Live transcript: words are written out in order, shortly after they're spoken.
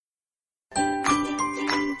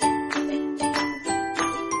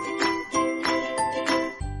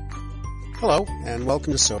Hello, and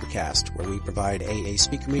welcome to Sobercast, where we provide AA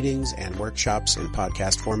speaker meetings and workshops in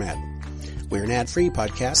podcast format. We're an ad-free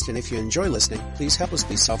podcast, and if you enjoy listening, please help us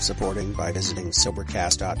be self-supporting by visiting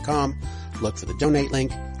Sobercast.com, look for the donate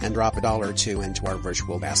link, and drop $1 or $2 into our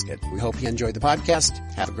virtual basket. We hope you enjoyed the podcast.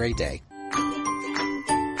 Have a great day.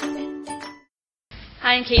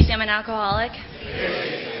 Hi, I'm Casey. I'm an alcoholic.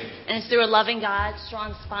 And it's through a loving God,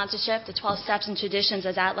 strong sponsorship, the 12 steps and traditions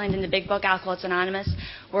as outlined in the big book, Alcoholics Anonymous,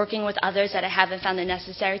 working with others that I haven't found it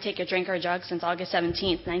necessary to take a drink or a drug since August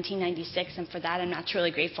 17th, 1996, and for that I'm not truly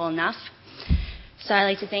grateful enough. So I'd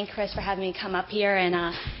like to thank Chris for having me come up here,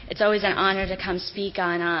 and it's always an honor to come speak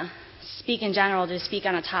in general, to speak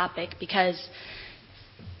on a topic, because,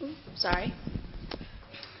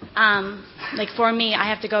 like for me, I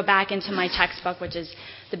have to go back into my textbook, which is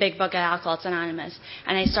the big book of Alcoholics Anonymous,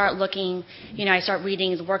 and I start looking, I start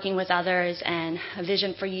reading Working with Others and A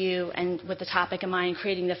Vision for You, and with the topic in mind,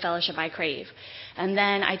 creating the fellowship I crave. And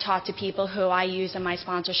then I talk to people who I use in my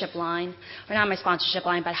sponsorship line, or not my sponsorship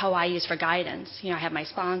line, but how I use for guidance. I have my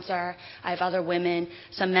sponsor, I have other women,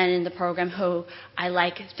 some men in the program who I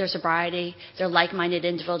like their sobriety. They're like-minded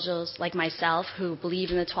individuals like myself who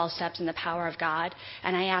believe in the 12 steps and the power of God.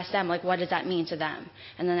 And I ask them, what does that mean to them?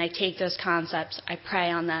 And then I take those concepts, I pray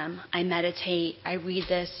on them, I meditate, I read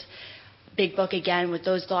this big book again with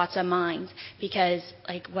those thoughts in mind, because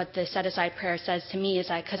what the set-aside prayer says to me is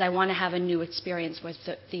because I want to have a new experience with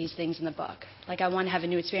these things in the book. I want to have a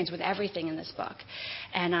new experience with everything in this book.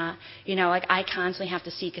 And, I constantly have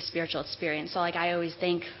to seek a spiritual experience. So, I always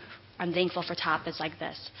think I'm thankful for topics like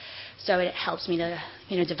this. So it helps me to,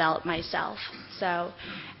 develop myself. So,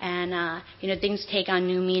 and, things take on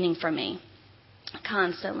new meaning for me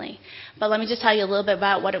constantly. But let me just tell you a little bit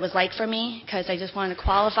about what it was like for me, because I just want to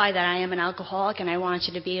qualify that I am an alcoholic, and I want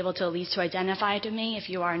you to be able to at least to identify to me if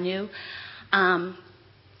you are new.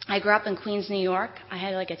 I grew up in Queens, New York. I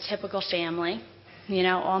had a typical family.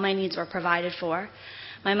 All my needs were provided for.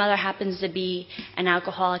 My mother happens to be an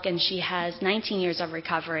alcoholic, and she has 19 years of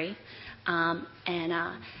recovery. At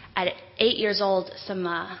 8 years old, some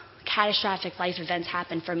catastrophic life events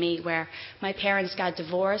happened for me where my parents got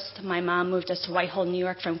divorced, my mom moved us to Whitehall, New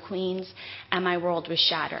York from Queens, and my world was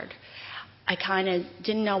shattered. I kind of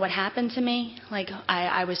didn't know what happened to me.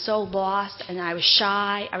 I was so lost, and I was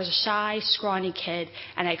shy. I was a shy, scrawny kid,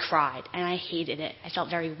 and I cried, and I hated it. I felt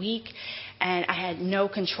very weak, and I had no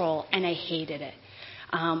control, and I hated it.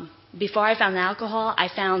 Before I found alcohol, I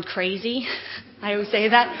found crazy. I always say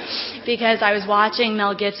that because I was watching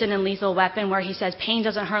Mel Gibson in Lethal Weapon where he says, pain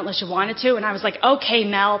doesn't hurt unless you want it to. And I was like, okay,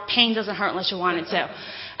 Mel, pain doesn't hurt unless you want it to.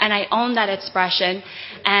 And I owned that expression.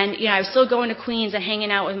 And, I was still going to Queens and hanging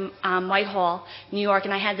out with Whitehall, New York.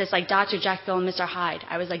 And I had this Dr. Jekyll and Mr. Hyde.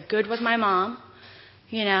 I was good with my mom.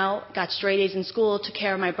 Got straight A's in school, took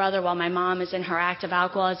care of my brother while my mom is in her active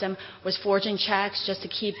alcoholism, was forging checks just to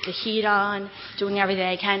keep the heat on, doing everything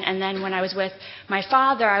I can. And then when I was with my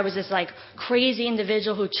father, I was this crazy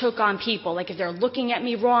individual who took on people. If they're looking at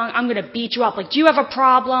me wrong, I'm going to beat you up. Do you have a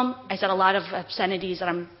problem? I said a lot of obscenities that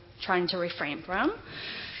I'm trying to refrain from.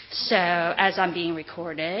 So as I'm being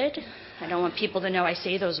recorded, I don't want people to know I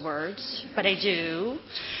say those words, but I do.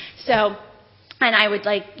 So, and I would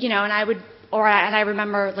and I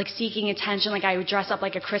remember seeking attention, I would dress up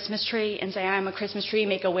like a Christmas tree and say, I'm a Christmas tree,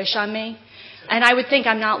 make a wish on me. And I would think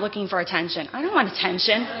I'm not looking for attention. I don't want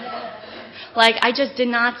attention. I just did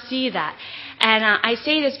not see that. And I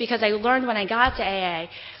say this because I learned when I got to AA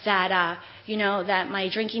that, that my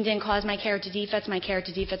drinking didn't cause my character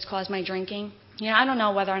defects caused my drinking. I don't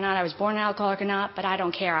know whether or not I was born an alcoholic or not, but I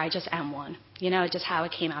don't care. I just am one. Just how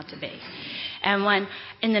it came out to be. And when,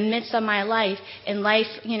 in the midst of my life,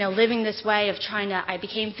 living this way of I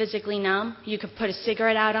became physically numb. You could put a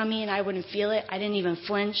cigarette out on me and I wouldn't feel it. I didn't even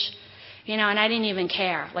flinch, and I didn't even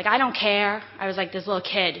care. I don't care. I was this little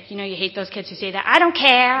kid. You hate those kids who say that. I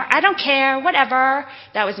don't care, whatever.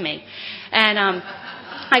 That was me. And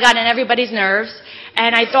I got on everybody's nerves,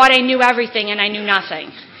 and I thought I knew everything, and I knew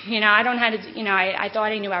nothing. I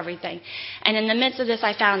thought I knew everything. And in the midst of this,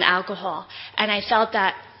 I found alcohol, and I felt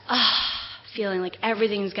that, feeling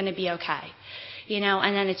everything's going to be okay,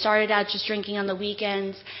 and then it started out just drinking on the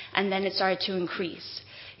weekends, and then it started to increase,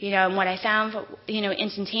 and what I found,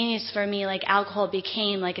 instantaneous for me, alcohol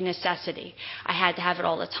became a necessity. I had to have it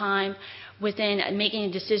all the time. Within making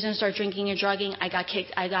a decision to start drinking and drugging, I got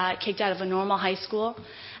kicked out of a normal high school,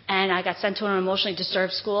 and I got sent to an emotionally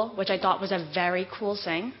disturbed school, which I thought was a very cool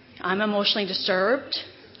thing. I'm emotionally disturbed.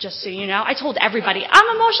 Just so you know. I told everybody,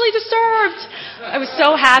 I'm emotionally disturbed. I was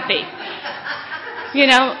so happy.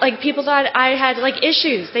 Like people thought I had like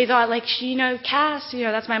issues. They thought like, Cass,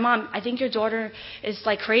 that's my mom. I think your daughter is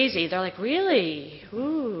like crazy. They're like, really?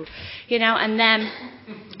 Ooh. And then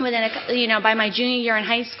by my junior year in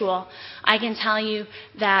high school, I can tell you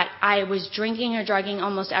that I was drinking or drugging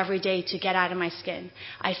almost every day to get out of my skin.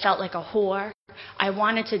 I felt like a whore. I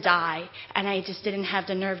wanted to die, and I just didn't have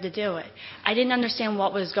the nerve to do it. I didn't understand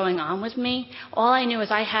what was going on with me. All I knew is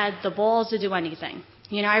I had the balls to do anything.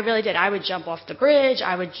 I really did. I would jump off the bridge.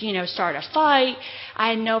 I would, start a fight. I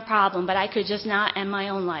had no problem, but I could just not end my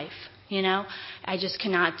own life. I just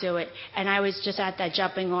cannot do it. And I was just at that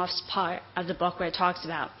jumping off part of the book where it talks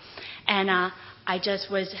about. And I just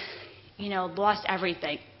was, lost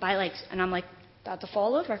everything. And I'm like, about to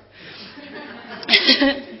fall over.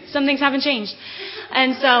 Some things haven't changed.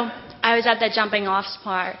 And so I was at that jumping off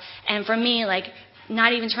part. And for me,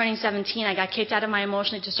 not even turning 17, I got kicked out of my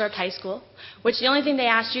emotionally disturbed high school, which the only thing they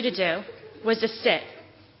asked you to do was to sit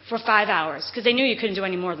for 5 hours, because they knew you couldn't do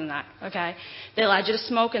any more than that, okay? They allowed you to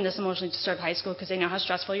smoke in this emotionally disturbed high school because they know how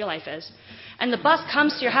stressful your life is. And the bus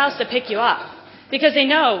comes to your house to pick you up because they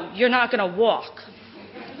know you're not going to walk,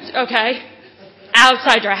 okay,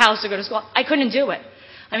 outside your house to go to school. I couldn't do it.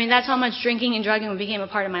 I mean, that's how much drinking and drugging became a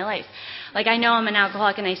part of my life. I know I'm an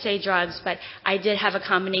alcoholic and I say drugs, but I did have a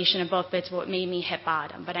combination of both bits what made me hit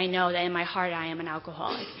bottom. But I know that in my heart I am an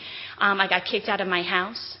alcoholic. I got kicked out of my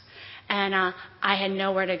house, and I had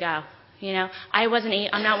nowhere to go.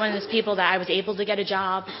 I'm not one of those people that I was able to get a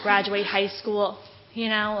job, graduate high school.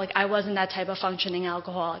 I wasn't that type of functioning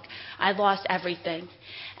alcoholic. I lost everything.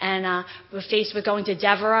 And was faced with going to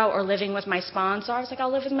Devereaux or living with my sponsor. I was like, I'll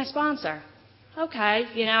live with my sponsor. Okay,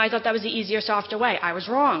 I thought that was the easier, softer way. I was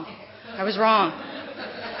wrong.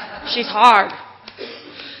 She's hard.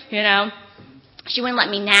 She wouldn't let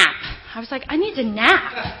me nap. I was like, I need to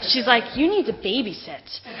nap. She's like, you need to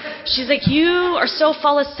babysit. She's like, you are so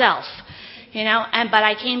full of self. But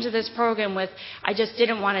I came to this program with, I just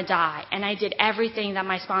didn't want to die. And I did everything that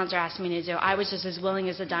my sponsor asked me to do. I was just as willing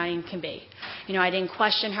as a dying can be. I didn't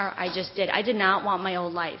question her. I just did. I did not want my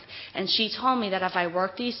old life. And she told me that if I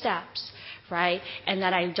work these steps, right, and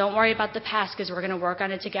that I don't worry about the past because we're going to work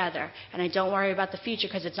on it together, and I don't worry about the future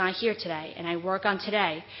because it's not here today, and I work on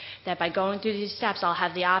today, that by going through these steps, I'll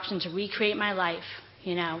have the option to recreate my life,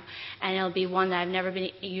 and it'll be one that I've never been,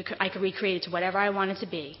 I could recreate it to whatever I want it to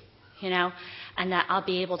be, and that I'll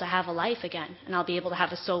be able to have a life again, and I'll be able to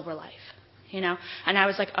have a sober life, and I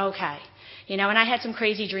was like, okay, and I had some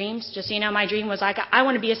crazy dreams. Just so my dream was I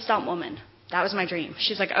want to be a stunt woman. That was my dream.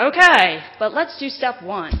 She's like, okay, but let's do step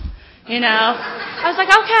one. I was like,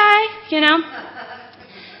 okay,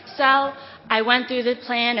 So I went through the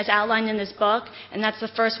plan as outlined in this book, and that's the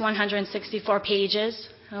first 164 pages,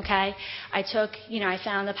 okay? I took, I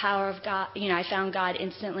found the power of God, I found God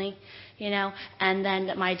instantly, and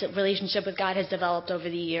then my relationship with God has developed over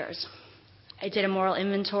the years. I did a moral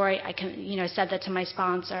inventory. I said that to my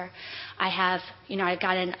sponsor. I have, I've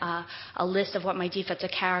gotten a list of what my defects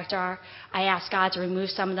of character are. I asked God to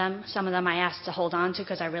remove some of them. Some of them I asked to hold on to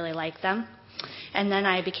because I really like them. And then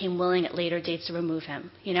I became willing at later dates to remove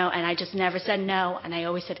him, and I just never said no. And I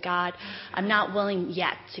always said, God, I'm not willing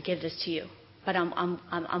yet to give this to you, but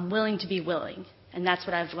I'm willing to be willing. And that's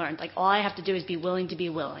what I've learned. All I have to do is be willing to be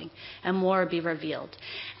willing, and more will be revealed.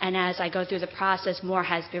 And as I go through the process, more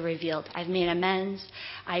has been revealed. I've made amends.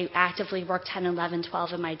 I actively work 10, 11,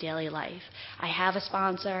 12 in my daily life. I have a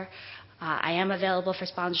sponsor. I am available for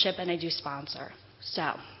sponsorship, and I do sponsor.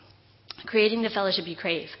 So, creating the fellowship you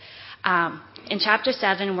crave. In Chapter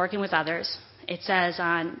 7, Working with Others, it says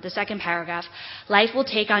on the second paragraph, life will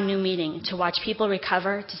take on new meaning, to watch people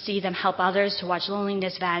recover, to see them help others, to watch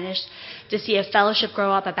loneliness vanish, to see a fellowship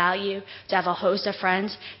grow up about you, to have a host of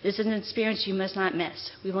friends. This is an experience you must not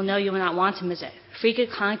miss. We will know you will not want to miss it.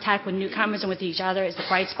 Frequent contact with newcomers and with each other is the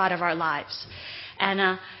bright spot of our lives.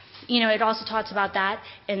 And, it also talks about that,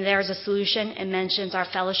 and there's a solution. It mentions our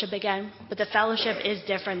fellowship again, but the fellowship is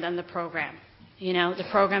different than the program. The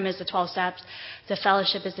program is the 12 steps. The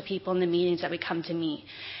fellowship is the people and the meetings that we come to meet.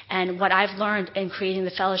 And what I've learned in creating the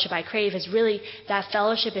fellowship I crave is really that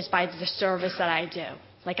fellowship is by the service that I do.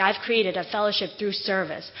 I've created a fellowship through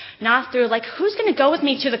service, not through who's going to go with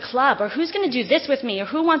me to the club, or who's going to do this with me, or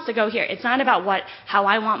who wants to go here. It's not about how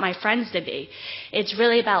I want my friends to be. It's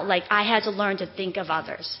really about I had to learn to think of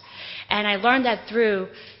others. And I learned that through,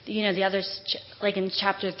 the others, in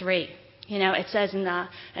chapter 3. It says in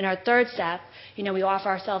our third step, we offer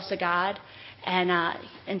ourselves to God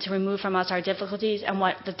and to remove from us our difficulties. And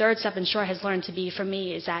what the third step in short has learned to be for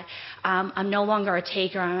me is that I'm no longer a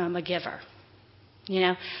taker, I'm a giver.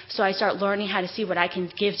 So I start learning how to see what I can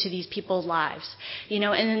give to these people's lives. And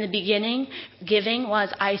in the beginning, giving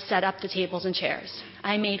was I set up the tables and chairs.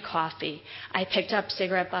 I made coffee. I picked up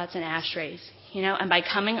cigarette butts and ashtrays. And by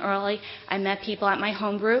coming early, I met people at my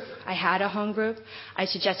home group. I had a home group. I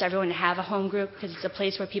suggest everyone to have a home group because it's a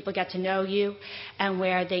place where people get to know you and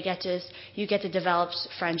where you get to develop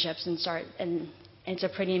friendships and it's a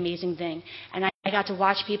pretty amazing thing. And I got to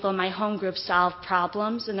watch people in my home group solve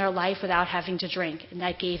problems in their life without having to drink, and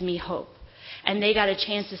that gave me hope. And they got a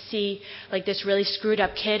chance to see this really screwed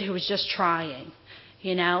up kid who was just trying,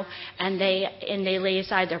 and they lay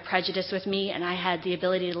aside their prejudice with me, and I had the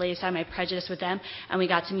ability to lay aside my prejudice with them, and we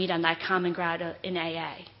got to meet on that common ground in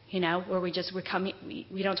AA. Where we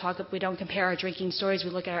don't compare our drinking stories, we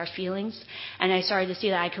look at our feelings. And I started to see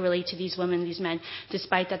that I could relate to these women, these men,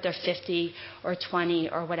 despite that they're 50 or 20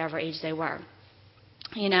 or whatever age they were.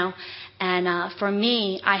 And for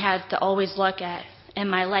me, I had to always look at, in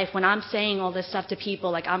my life, when I'm saying all this stuff to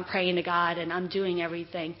people, like I'm praying to God and I'm doing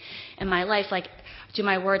everything in my life, do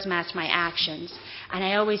my words match my actions? And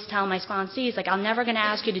I always tell my sponsees, I'm never going to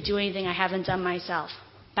ask you to do anything I haven't done myself.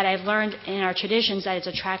 But I've learned in our traditions that it's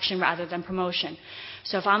attraction rather than promotion.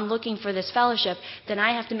 So if I'm looking for this fellowship, then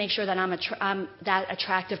I have to make sure that I'm that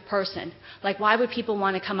attractive person. Why would people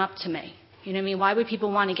want to come up to me? Why would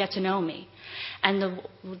people want to get to know me? And the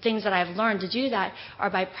things that I've learned to do that are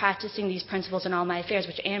by practicing these principles in all my affairs,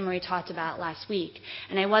 which Anne-Marie talked about last week.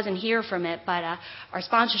 And I wasn't here from it, but our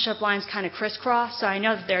sponsorship lines kind of crisscross, so I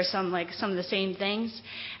know that there's some of the same things.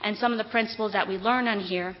 And some of the principles that we learn on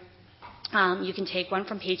here, you can take one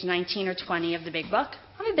from page 19 or 20 of the big book.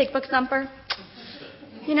 I'm a big book thumper.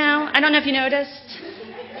 I don't know if you noticed.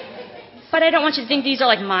 But I don't want you to think these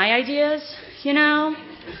are my ideas,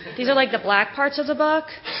 These are the black parts of the book.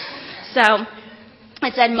 So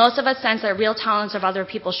it said, most of us sense a real tolerance of other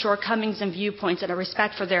people's shortcomings and viewpoints and a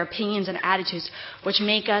respect for their opinions and attitudes, which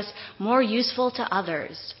make us more useful to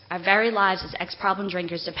others. Our very lives as ex-problem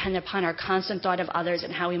drinkers depend upon our constant thought of others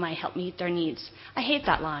and how we might help meet their needs. I hate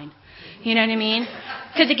that line. You know what I mean?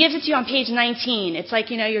 Because it gives it to you on page 19. It's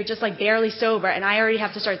you're just barely sober, and I already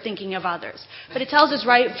have to start thinking of others. But it tells us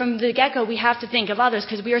right from the get-go we have to think of others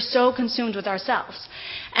because we are so consumed with ourselves.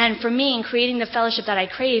 And for me, in creating the fellowship that I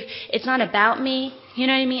crave, it's not about me. You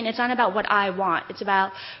know what I mean? It's not about what I want. It's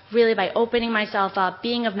about really by opening myself up,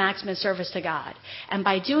 being of maximum service to God. And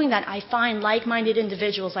by doing that, I find like-minded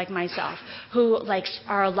individuals like myself who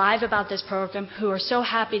are alive about this program, who are so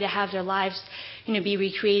happy to have their lives be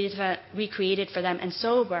recreated for them and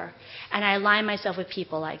sober. And I align myself with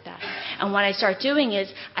people like that. And what I start doing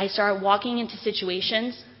is I start walking into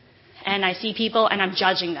situations and I see people and I'm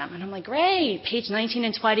judging them. And I'm like, great, page 19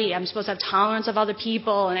 and 20, I'm supposed to have tolerance of other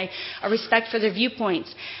people and a respect for their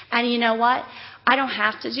viewpoints. And you know what? I don't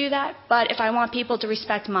have to do that, but if I want people to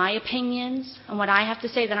respect my opinions and what I have to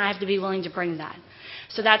say, then I have to be willing to bring that.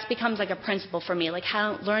 So that becomes a principle for me,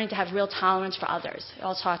 learning to have real tolerance for others. It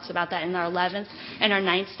all talks about that in our 11th and our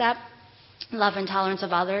 9th step, love and tolerance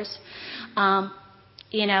of others.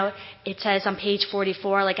 It says on page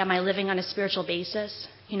 44, am I living on a spiritual basis?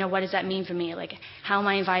 What does that mean for me? How am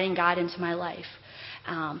I inviting God into my life?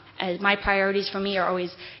 My priorities for me are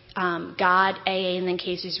always God, AA, and then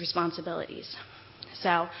Casey's responsibilities.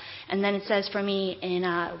 So, and then it says for me in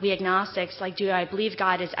We Agnostics, do I believe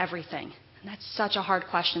God is everything? And that's such a hard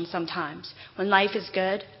question sometimes. When life is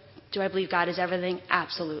good, do I believe God is everything?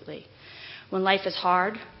 Absolutely. When life is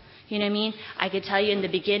hard, you know what I mean? I could tell you in the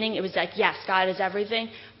beginning, it was yes, God is everything.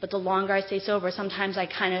 But the longer I stay sober, sometimes I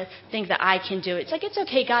kind of think that I can do it. It's it's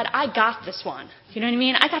okay, God, I got this one. You know what I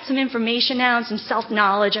mean? I got some information now and some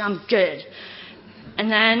self-knowledge, and I'm good. And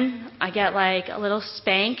then I get a little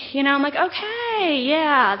spank, I'm okay,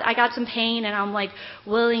 yeah, I got some pain, and I'm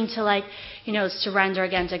willing to surrender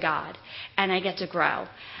again to God, and I get to grow.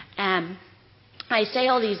 And I say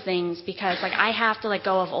all these things because I have to let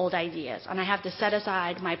go of old ideas, and I have to set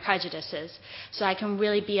aside my prejudices so I can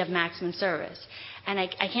really be of maximum service. And I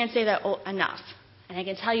can't say that enough. And I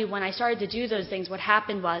can tell you when I started to do those things, what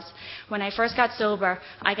happened was when I first got sober,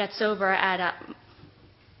 I got sober at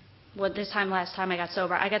last time I got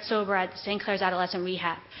sober at St. Clair's Adolescent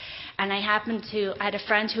Rehab. And I had a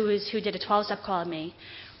friend who did a 12-step call on me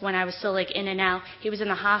when I was still in and out. He was in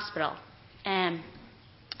the hospital. And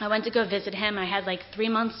I went to go visit him. I had 3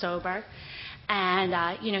 months sober. And,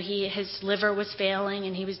 his liver was failing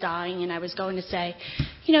and he was dying. And I was going to say,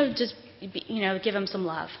 just, give him some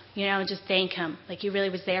love, just thank him. He really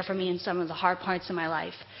was there for me in some of the hard parts of my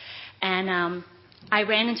life. And, I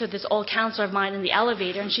ran into this old counselor of mine in the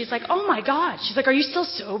elevator, and she's like, oh, my God. She's like, are you still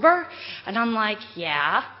sober? And I'm like,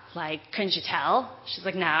 yeah. Couldn't you tell? She's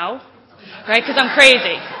like, no. right? Because I'm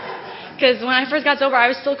crazy. Because when I first got sober, I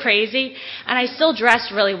was still crazy, and I still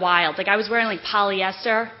dressed really wild. Like, I was wearing, like,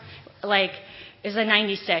 polyester. Like, it was a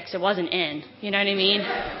 96. It wasn't in. You know what I mean?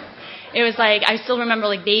 It was like, I still remember,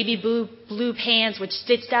 like, baby blue pants with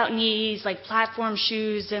stitched out knees, like, platform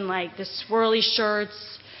shoes, and, like, the swirly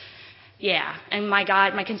shirts. Yeah, and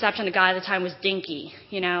my conception of God at the time was dinky.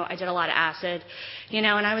 You know, I did a lot of acid. You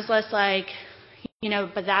know, and I was less like, you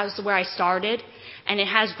know, but that was where I started, and it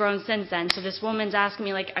has grown since then. So this woman's asking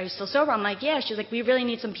me, like, are you still sober? I'm like, yeah. She's like, we really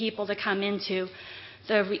need some people to come into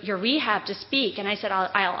your rehab to speak. And I said,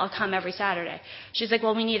 I'll come every Saturday. She's like,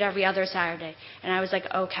 well, we need every other Saturday. And I was like,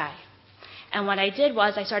 okay. And what I did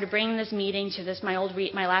was I started bringing this meeting to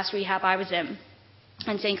my last rehab I was in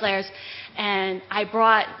St. Clair's, and I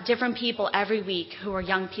brought different people every week who were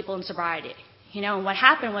young people in sobriety. You know, and what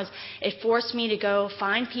happened was it forced me to go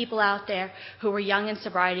find people out there who were young in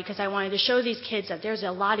sobriety, because I wanted to show these kids that there's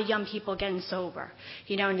a lot of young people getting sober,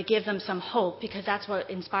 you know, and to give them some hope, because that's what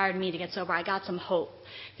inspired me to get sober. I got some hope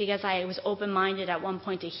because I was open-minded at one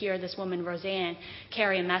point to hear this woman, Roseanne,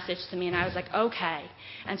 carry a message to me, and I was like, okay.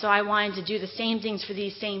 And so I wanted to do the same things for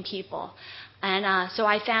these same people. And so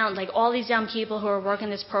I found, like, all these young people who were working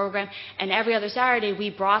this program, and every other Saturday we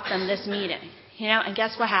brought them this meeting. You know, and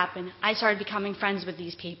guess what happened? I started becoming friends with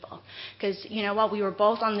these people. Because, you know what, we were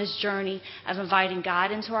both on this journey of inviting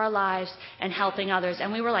God into our lives and helping others.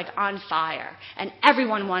 And we were, like, on fire. And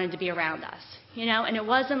everyone wanted to be around us. You know, and it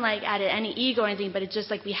wasn't, like, out of any ego or anything, but it's just,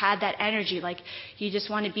 like, we had that energy. Like, you just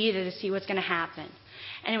want to be there to see what's going to happen.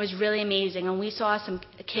 And it was really amazing. And we saw some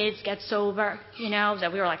kids get sober, you know,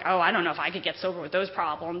 that we were like, oh, I don't know if I could get sober with those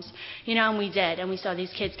problems. You know, and we did. And we saw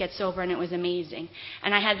these kids get sober, and it was amazing.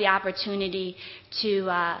 And I had the opportunity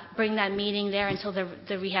to bring that meeting there until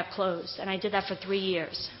the rehab closed. And I did that for 3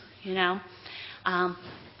 years, you know.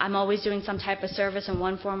 I'm always doing some type of service in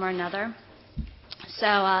one form or another.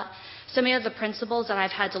 So some of the principles that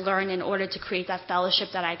I've had to learn in order to create that fellowship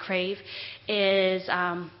that I crave is...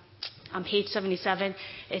 on page 77,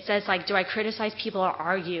 it says, like, do I criticize people or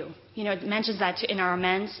argue? You know, it mentions that in our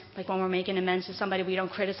amends. Like, when we're making amends to somebody, we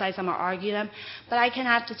don't criticize them or argue them. But I can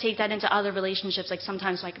have to take that into other relationships, like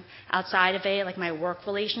sometimes, like, outside of it, like my work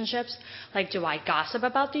relationships. Like, do I gossip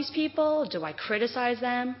about these people? Do I criticize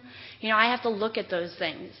them? You know, I have to look at those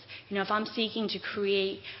things. You know, if I'm seeking to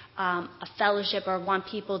create a fellowship or want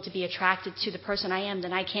people to be attracted to the person I am,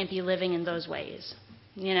 then I can't be living in those ways.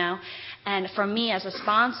 You know, and for me as a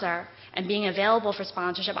sponsor and being available for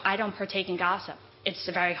sponsorship, I don't partake in gossip. It's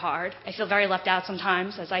very hard. I feel very left out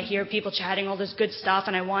sometimes as I hear people chatting all this good stuff,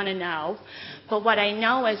 and I want to know. But what I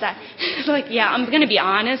know is that, like, yeah, I'm going to be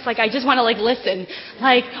honest. Like, I just want to, like, listen.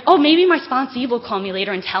 Like, oh, maybe my sponsee will call me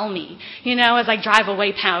later and tell me, you know, as I drive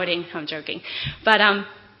away pouting. I'm joking. But,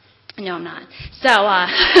 no, I'm not. So,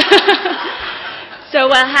 so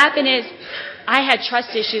what happened is I had trust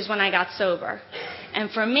issues when I got sober. And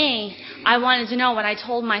for me, I wanted to know what I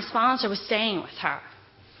told my sponsor was staying with her.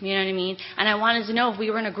 You know what I mean? And I wanted to know if we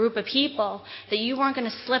were in a group of people that you weren't going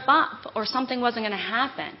to slip up or something wasn't going to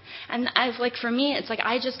happen. And for me, it's like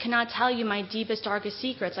I just cannot tell you my deepest, darkest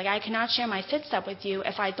secrets. Like, I cannot share my fifth step with you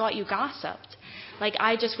if I thought you gossiped. Like,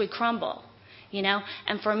 I just would crumble. You know,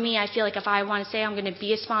 and for me, I feel like if I want to say I'm going to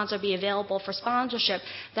be a sponsor, be available for sponsorship,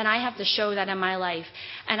 then I have to show that in my life.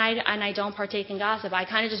 And I don't partake in gossip. I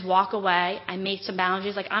kind of just walk away. I make some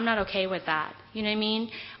boundaries. Like, I'm not okay with that. You know what I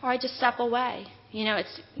mean? Or I just step away. You know,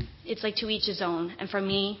 it's like to each his own. And for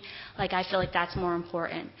me, like, I feel like that's more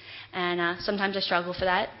important. And sometimes I struggle for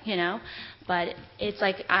that, you know. But it's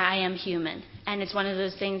like I am human. And it's one of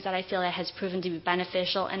those things that I feel that has proven to be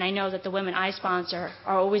beneficial. And I know that the women I sponsor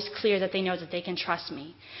are always clear that they know that they can trust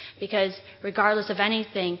me. Because regardless of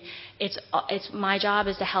anything, it's my job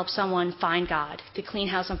is to help someone find God, to clean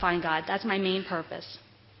house and find God. That's my main purpose,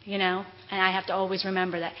 you know. And I have to always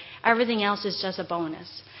remember that everything else is just a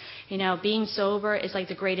bonus. You know, being sober is like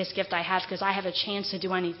the greatest gift I have because I have a chance to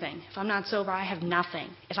do anything. If I'm not sober, I have nothing.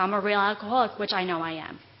 If I'm a real alcoholic, which I know I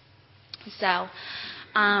am. So,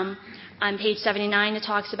 on page 79, it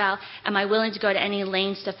talks about, am I willing to go to any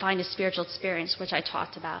lengths to find a spiritual experience, which I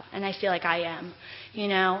talked about. And I feel like I am. You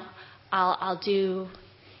know, I'll do,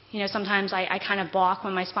 you know, sometimes I kind of balk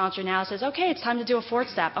when my sponsor now says, okay, it's time to do a fourth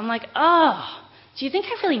step. I'm like, oh, do you think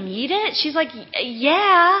I really need it? She's like,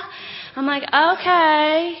 yeah. I'm like,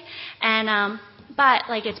 okay. And, but,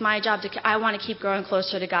 like, it's my job I want to keep growing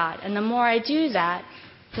closer to God. And the more I do that,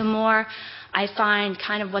 the more I find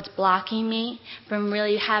kind of what's blocking me from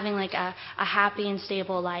really having, like, a happy and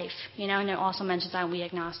stable life. You know, and it also mentions on We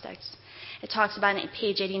Agnostics. It talks about in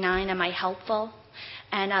page 89, am I helpful?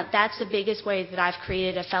 And that's the biggest way that I've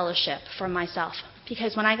created a fellowship for myself.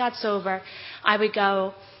 Because when I got sober, I would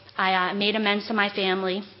go, I made amends to my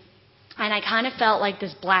family, and I kind of felt like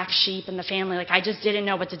this black sheep in the family. Like I just didn't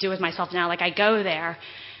know what to do with myself now. Like I go there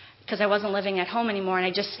because I wasn't living at home anymore, and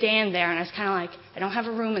I just stand there, and I was kind of like, I don't have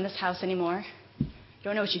a room in this house anymore. I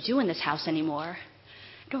don't know what you do in this house anymore.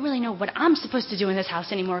 I don't really know what I'm supposed to do in this house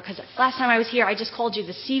anymore, because last time I was here, I just called you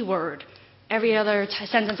the C word every other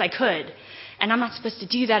sentence I could, and I'm not supposed to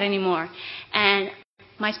do that anymore. And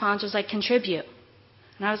my sponsor was like, contribute.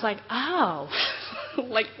 And I was like, oh,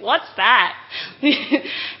 like, what's that?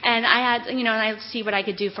 And I had, and I would see what I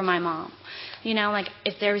could do for my mom. Like,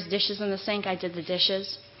 if there was dishes in the sink, I did the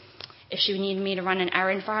dishes. If she needed me to run an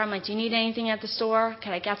errand for her, I'm like, do you need anything at the store?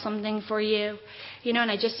 Could I get something for you?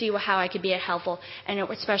 And I just see how I could be helpful. And it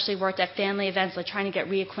especially worked at family events, like trying to get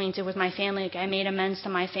reacquainted with my family. Like I made amends to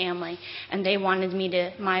my family, and they wanted me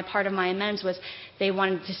to, my part of my amends was they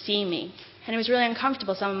wanted to see me. And it was really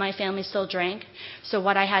uncomfortable. Some of my family still drank. So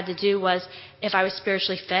what I had to do was, if I was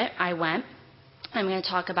spiritually fit, I went. I'm going to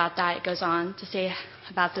talk about that. It goes on to say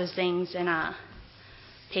about those things in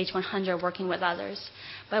page 100, working with others.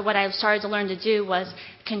 But what I started to learn to do was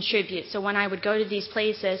contribute. So when I would go to these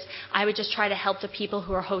places, I would just try to help the people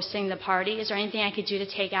who are hosting the party. Is there anything I could do to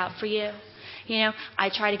take out for you? I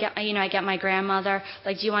try to get, I get my grandmother,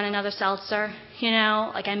 like, do you want another seltzer?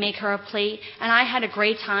 Like I make her a plate. And I had a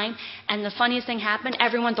great time. And the funniest thing happened,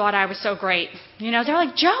 everyone thought I was so great. They're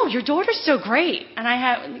like, Joe, your daughter's so great. And I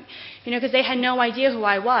had, because they had no idea who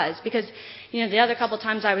I was. Because, the other couple of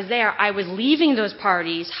times I was there, I was leaving those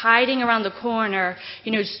parties, hiding around the corner,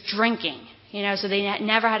 just drinking. So they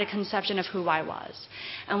never had a conception of who I was.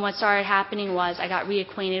 And what started happening was I got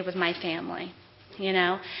reacquainted with my family.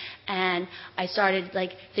 And I started,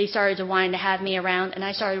 they started to wanting to have me around, and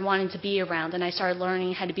I started wanting to be around, and I started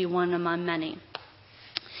learning how to be one among many.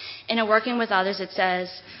 In a Working with Others, it says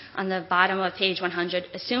on the bottom of page 100,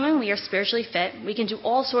 assuming we are spiritually fit, we can do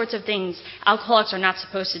all sorts of things alcoholics are not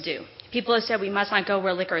supposed to do. People have said we must not go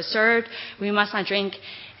where liquor is served, we must not drink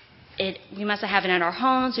it, we must not have it in our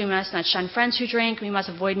homes, we must not shun friends who drink, we must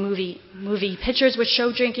avoid movie pictures which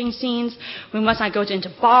show drinking scenes, we must not go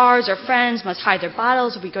into bars, or friends must hide their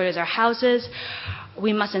bottles if we go to their houses,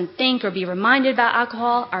 we mustn't think or be reminded about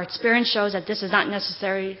alcohol. Our experience shows that this is not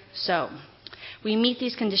necessarily so. We meet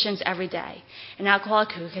these conditions every day. An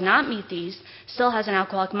alcoholic who cannot meet these still has an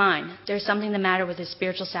alcoholic mind. There's something the matter with his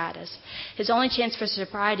spiritual status. His only chance for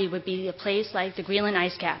sobriety would be a place like the Greenland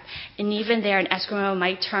ice cap. And even there, an Eskimo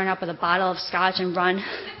might turn up with a bottle of scotch and run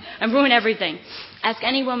and ruin everything. Ask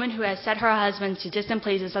any woman who has sent her husband to distant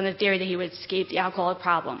places on the theory that he would escape the alcoholic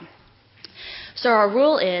problem. So our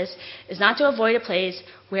rule is not to avoid a place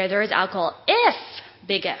where there is alcohol if,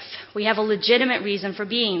 big if, we have a legitimate reason for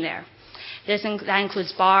being there. That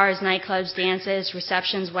includes bars, nightclubs, dances,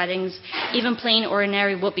 receptions, weddings, even plain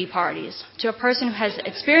ordinary whoopee parties. To a person who has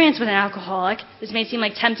experience with an alcoholic, this may seem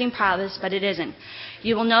like tempting prowess, but it isn't.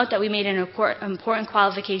 You will note that we made an important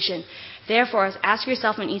qualification. Therefore, ask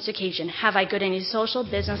yourself on each occasion, have I good any social,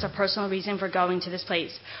 business, or personal reason for going to this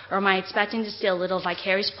place? Or am I expecting to steal a little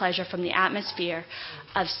vicarious pleasure from the atmosphere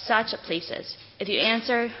of such places? If you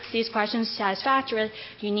answer these questions satisfactorily,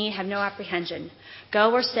 you need have no apprehension.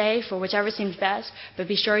 Go or stay for whichever seems best, but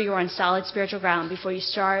be sure you are on solid spiritual ground before you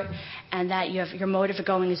start, and that your motive for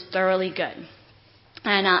going is thoroughly good.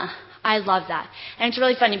 And I love that. And it's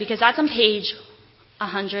really funny because that's on page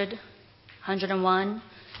 100, 101.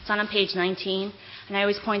 It's on page 19. And I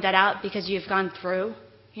always point that out because you've gone through,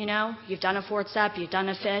 you've done a fourth step, you've done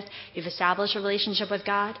a fifth, you've established a relationship with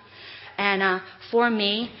God. And for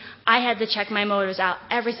me, I had to check my motives out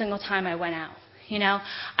every single time I went out.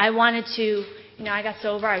 I wanted to, I got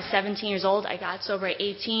sober. I was 17 years old. I got sober at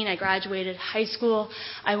 18. I graduated high school.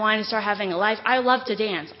 I wanted to start having a life. I love to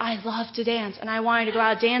dance. And I wanted to go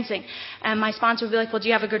out dancing. And my sponsor would be like, well, do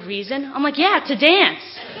you have a good reason? I'm like, yeah, to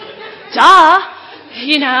dance. Duh.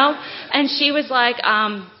 And she was like,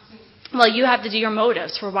 well, you have to do your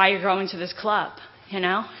motives for why you're going to this club. And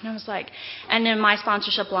I was like, and in my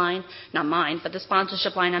sponsorship line, not mine, but the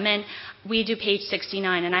sponsorship line I'm in, we do page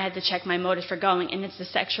 69, and I had to check my motive for going, and it's the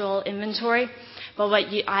sexual inventory. But what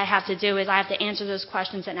I have to do is I have to answer those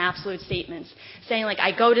questions in absolute statements, saying, like,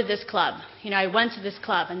 I go to this club. I went to this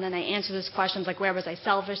club, and then I answer those questions, like, where was I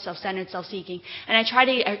selfish, self-centered, self-seeking? And I try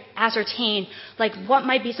to ascertain, like, what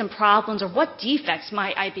might be some problems or what defects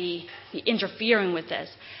might I be interfering with this.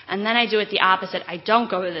 And then I do it the opposite. I don't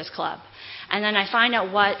go to this club. And then I find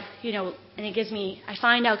out what, and I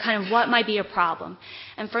find out kind of what might be a problem.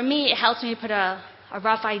 And for me, it helps me put a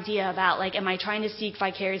rough idea about, like, am I trying to seek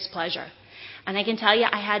vicarious pleasure? And I can tell you,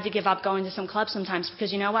 I had to give up going to some clubs sometimes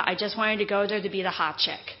because you know what? I just wanted to go there to be the hot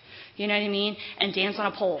chick. you know what I mean, and dance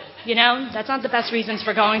on a pole. You know, that's not the best reasons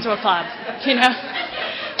for going to a club, you know.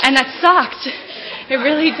 And that sucked. It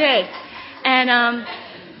really did. And,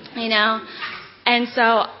 you know, and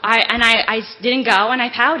so I didn't go, and I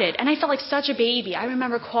pouted. And I felt like such a baby. I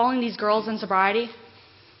remember calling these girls in sobriety.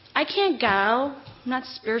 I can't go. I'm not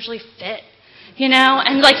spiritually fit, you know,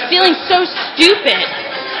 and like feeling so stupid,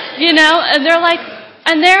 you know. And they're like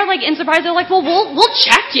in sobriety, they're like, well, we'll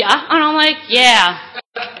check you. And I'm like, yeah.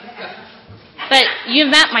 But you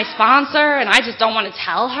met my sponsor, and I just don't want to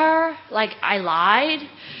tell her. Like, I lied.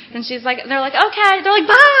 And she's like, they're like, okay. They're like,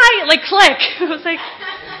 bye. Like, click. I was like,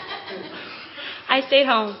 I stayed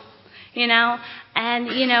home, you know. And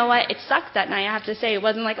you know what? It sucked that night, I have to say. It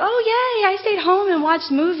wasn't like, oh, yay, I stayed home and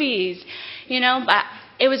watched movies, you know. But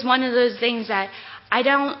it was one of those things that I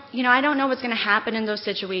don't know what's going to happen in those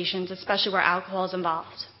situations, especially where alcohol is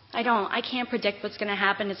involved. I can't predict what's going to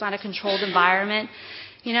happen. It's not a controlled environment,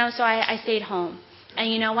 you know. So I stayed home.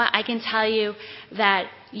 And you know what? I can tell you that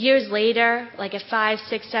years later, like at 5,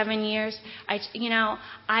 6, 7 years,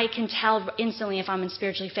 I can tell instantly if I'm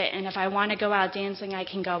spiritually fit. And if I want to go out dancing, I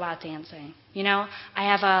can go out dancing. You know, I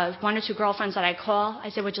have 1 or 2 girlfriends that I call. I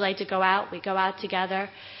say, would you like to go out? We go out together.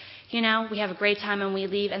 You know, we have a great time and we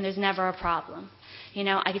leave, and there's never a problem. You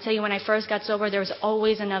know, I can tell you when I first got sober, there was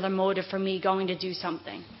always another motive for me going to do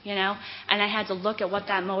something, you know, and I had to look at what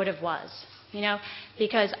that motive was, you know,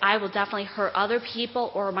 because I will definitely hurt other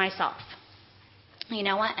people or myself. You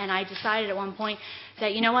know what? And I decided at one point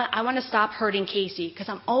that, you know what, I want to stop hurting Casey, because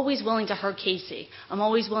I'm always willing to hurt Casey. I'm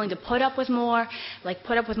always willing to put up with more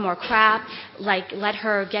crap, like let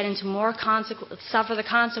her get into more suffer the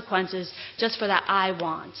consequences just for that I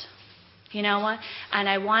want. You know what? And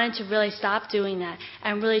I wanted to really stop doing that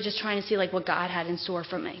and really just trying to see like what God had in store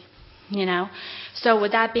for me. You know? So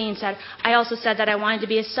with that being said, I also said that I wanted to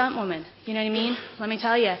be a stunt woman. You know what I mean? Let me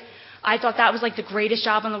tell you. I thought that was like the greatest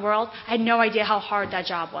job in the world. I had no idea how hard that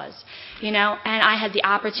job was, you know, and I had the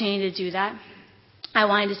opportunity to do that. I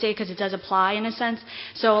wanted to say it because it does apply in a sense.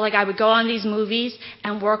 So like I would go on these movies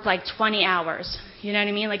and work like 20 hours. You know what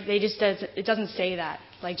I mean? Like it doesn't say that.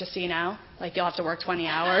 Like just so you know, like you'll have to work 20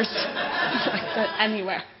 hours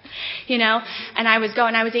anywhere, you know. And I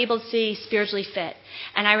was able to see spiritually fit.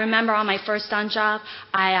 And I remember on my first stunt job,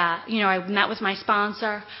 I met with my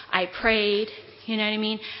sponsor. I prayed. You know what I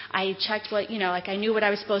mean? I checked I knew what I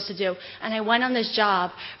was supposed to do. And I went on this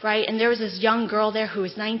job, right? And there was this young girl there who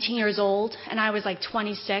was 19 years old, and I was like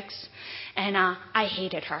 26. And I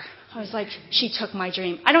hated her. I was like, she took my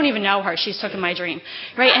dream. I don't even know her. She's taken my dream,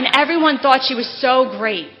 right? And everyone thought she was so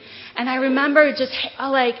great. And I remember just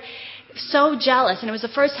like so jealous. And it was the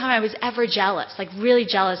first time I was ever jealous, like really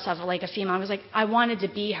jealous of like a female. I was like, I wanted to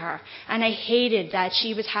be her. And I hated that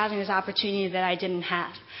she was having this opportunity that I didn't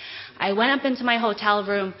have. I went up into my hotel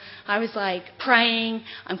room. I was like praying.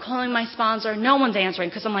 I'm calling my sponsor. No one's answering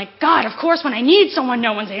because I'm like, God, of course, when I need someone,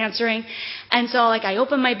 no one's answering. And so like I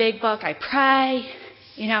open my big book. I pray.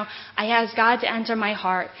 You know, I ask God to enter my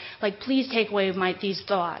heart. Like, please take away these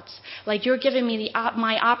thoughts. Like, you're giving me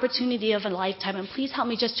my opportunity of a lifetime, and please help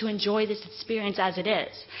me just to enjoy this experience as it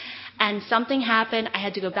is. And something happened. I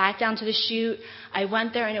had to go back down to the chute. I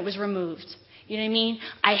went there, and it was removed. You know what I mean?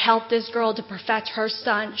 I helped this girl to perfect her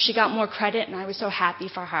stunt. She got more credit, and I was so happy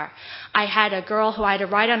for her. I had a girl who I had to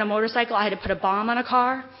ride on a motorcycle. I had to put a bomb on a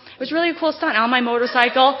car. It was really a cool stunt. On my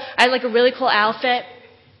motorcycle, I had like a really cool outfit.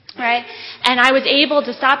 Right? And I was able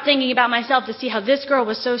to stop thinking about myself to see how this girl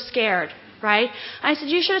was so scared. Right? I said,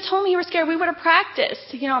 you should have told me you were scared. We would have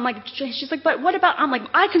practiced. You know, I'm like, she's like, but what about, I'm like,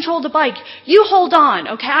 I control the bike. You hold on,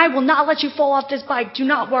 okay? I will not let you fall off this bike. Do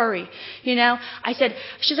not worry. You know? I said,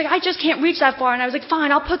 she's like, I just can't reach that far. And I was like,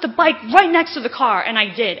 fine, I'll put the bike right next to the car. And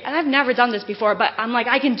I did. And I've never done this before, but I'm like,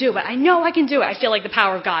 I can do it. I know I can do it. I feel like the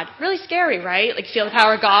power of God. Really scary, right? Like, feel the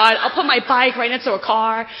power of God. I'll put my bike right next to a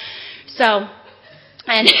car. So,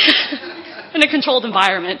 and in a controlled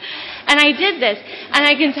environment. And I did this. And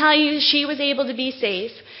I can tell you, she was able to be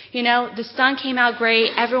safe. You know, the stunt came out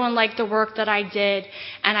great. Everyone liked the work that I did.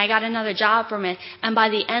 And I got another job from it. And by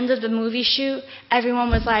the end of the movie shoot, everyone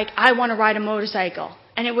was like, I want to ride a motorcycle.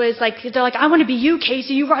 And it was like, they're like, I want to be you,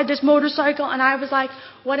 Casey. You ride this motorcycle. And I was like,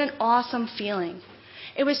 what an awesome feeling.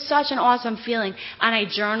 It was such an awesome feeling. And I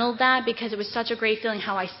journaled that because it was such a great feeling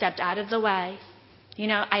how I stepped out of the way. You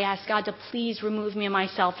know, I asked God to please remove me of my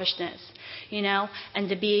selfishness. and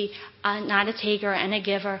to be not a taker and a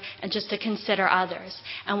giver, and just to consider others.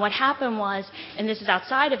 And what happened was, and this is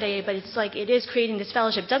outside of AA, but it's like it is creating this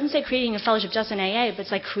fellowship. It doesn't say creating a fellowship just in AA, but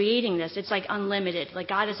it's like creating this. It's like unlimited. Like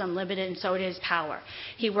God is unlimited, and so it is power.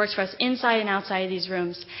 He works for us inside and outside of these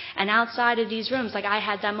rooms. And outside of these rooms, like I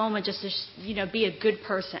had that moment just to, be a good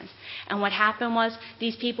person. And what happened was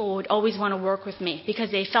these people would always want to work with me because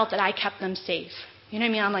they felt that I kept them safe. You know what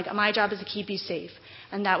I mean? I'm like, my job is to keep you safe.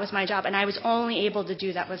 And that was my job. And I was only able to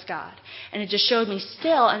do that with God. And it just showed me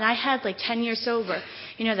still, and I had like 10 years sober,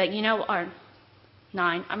 or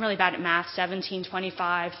 9. I'm really bad at math. 17,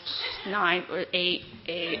 25, 9, or 8,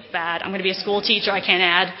 bad. I'm going to be a school teacher. I can't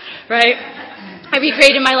add, right? I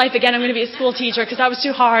recreated my life again. I'm going to be a school teacher because that was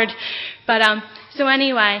too hard. But so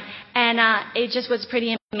anyway, and it just was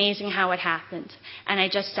pretty amazing how it happened. And I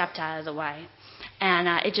just stepped out of the way. And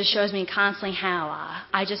it just shows me constantly how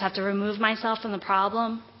I just have to remove myself from the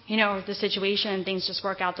problem, or the situation, and things just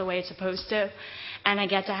work out the way it's supposed to. And I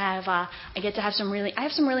get to have some really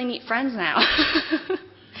neat friends now.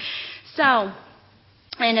 So,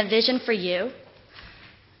 and a vision for you.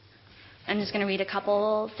 I'm just going to read a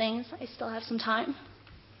couple things. I still have some time.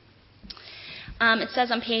 It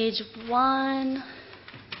says on page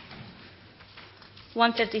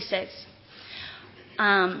 156.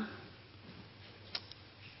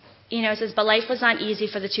 It says, but life was not easy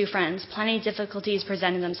for the two friends. Plenty of difficulties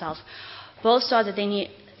presented themselves. Both saw that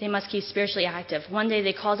they must keep spiritually active. One day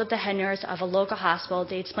they called up the head nurse of a local hospital.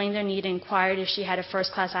 They explained their need and inquired if she had a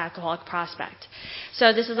first-class alcoholic prospect.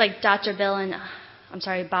 So this is like Bob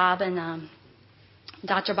and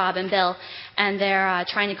Dr. Bob and Bill, and they're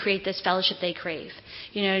trying to create this fellowship they crave.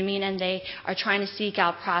 You know what I mean? And they are trying to seek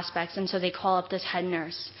out prospects, and so they call up this head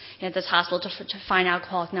nurse at this hospital to find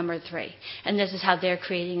alcoholic number 3. And this is how they're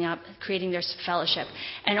creating their fellowship.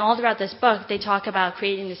 And all throughout this book, they talk about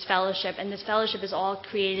creating this fellowship, and this fellowship is all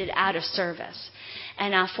created out of service.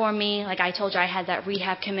 And for me, like I told you, I had that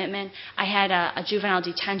rehab commitment. I had a juvenile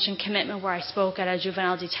detention commitment where I spoke at a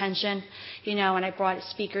juvenile detention, and I brought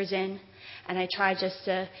speakers in. And I try just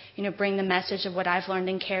to, bring the message of what I've learned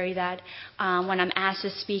and carry that. When I'm asked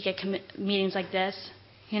to speak at meetings like this,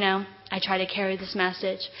 I try to carry this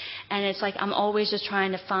message. And it's like I'm always just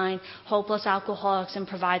trying to find hopeless alcoholics and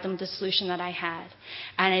provide them the solution that I had.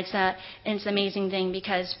 And it's an amazing thing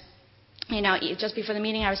because, just before the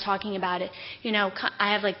meeting I was talking about it.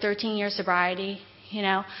 I have like 13 years sobriety.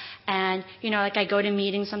 And, like I go to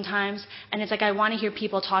meetings sometimes, and it's like I want to hear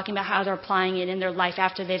people talking about how they're applying it in their life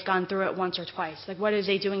after they've gone through it once or twice. Like, what are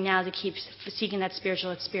they doing now to keep seeking that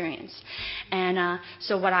spiritual experience? And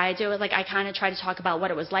so what I do is, like, I kind of try to talk about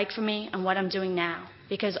what it was like for me and what I'm doing now.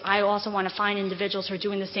 Because I also want to find individuals who are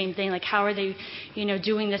doing the same thing. Like, how are they,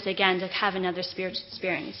 doing this again to have another spiritual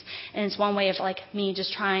experience? And it's one way of, like, me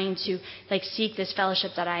just trying to, like, seek this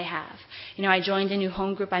fellowship that I have. I joined a new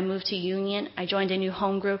home group. I moved to Union. I joined a new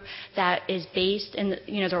home group that is based in,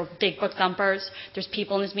 they're big book thumpers. There's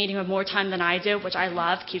people in this meeting who have more time than I do, which I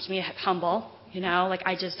love. Keeps me humble. Like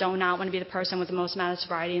I just do not want to be the person with the most amount of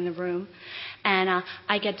sobriety in the room. And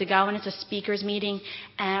I get to go, and it's a speakers meeting,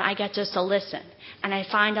 and I get just to listen. And I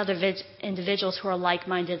find other individuals who are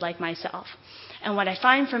like-minded like myself. And what I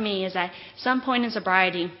find for me is that some point in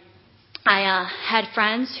sobriety, I had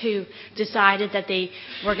friends who decided that they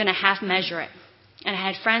were going to half measure it. And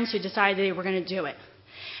I had friends who decided they were going to do it.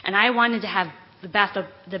 And I wanted to have the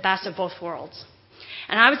best of both worlds.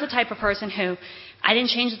 And I was the type of person who, I didn't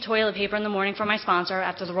change the toilet paper in the morning for my sponsor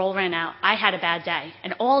after the roll ran out. I had a bad day.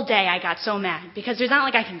 And all day I got so mad. Because there's not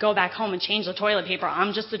like I could go back home and change the toilet paper.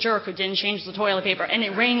 I'm just the jerk who didn't change the toilet paper. And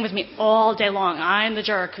it rang with me all day long. I'm the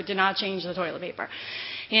jerk who did not change the toilet paper.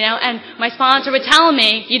 And my sponsor would tell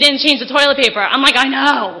me, you didn't change the toilet paper. I'm like, I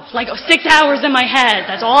know. Like 6 hours in my head.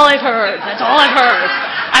 That's all I've heard. That's all I've heard.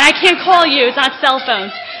 And I can't call you. It's not cell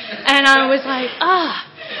phones. And I was like,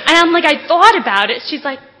 And I'm like, I thought about it. She's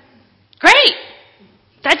like, great.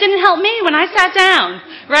 That didn't help me when I sat down,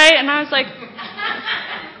 right? And I was like,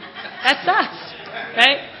 that sucks,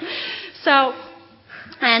 right? So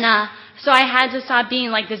I had to stop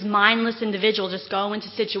being like this mindless individual, just go into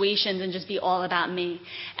situations and just be all about me.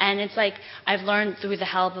 And it's like I've learned through the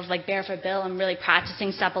help of like Barefoot Bill, I'm really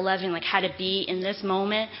practicing step 11, like how to be in this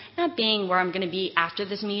moment, not being where I'm going to be after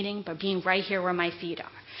this meeting, but being right here where my feet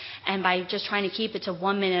are. And by just trying to keep it to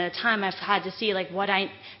 1 minute at a time, I've had to see like what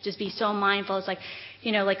I just be so mindful. It's like,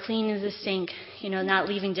 like cleaning the sink, not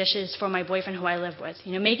leaving dishes for my boyfriend who I live with,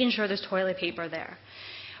 making sure there's toilet paper there.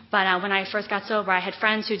 But when I first got sober, I had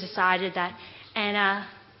friends who decided that, and,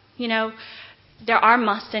 there are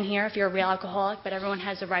musts in here if you're a real alcoholic, but everyone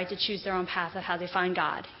has the right to choose their own path of how they find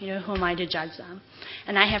God. Who am I to judge them?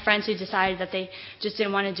 And I have friends who decided that they just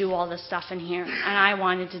didn't want to do all this stuff in here, and I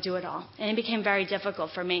wanted to do it all. And it became very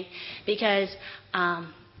difficult for me because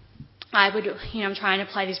I'm trying to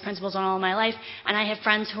apply these principles in all of my life, and I have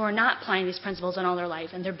friends who are not applying these principles in all their life,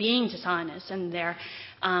 and they're being dishonest, and they're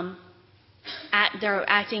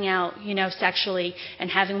acting out, sexually and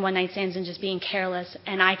having one-night stands and just being careless,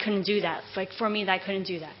 and I couldn't do that. For me, I couldn't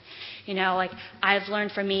do that. I've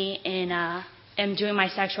learned for me in doing my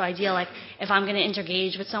sexual ideal, if I'm going to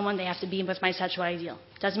engage with someone, they have to be with my sexual ideal.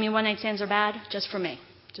 Doesn't mean one-night stands are bad, just for me.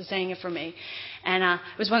 Just saying it for me. And it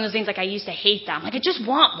was one of those things, I used to hate them. I just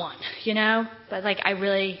want one, But,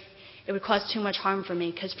 it would cause too much harm for me,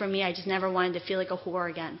 because for me, I just never wanted to feel like a whore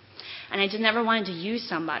again. And I just never wanted to use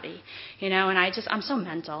somebody, and I'm so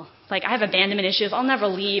mental. I have abandonment issues. I'll never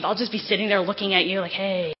leave. I'll just be sitting there looking at you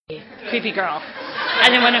hey, creepy girl. I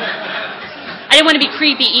didn't want to be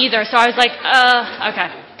creepy either, so I was okay.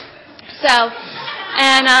 So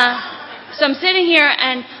I'm sitting here,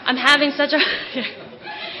 and I'm having such a...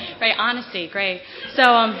 Right, honesty, great. So,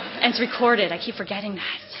 and it's recorded. I keep forgetting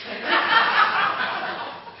that.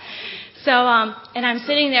 And I'm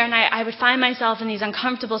sitting there, and I would find myself in these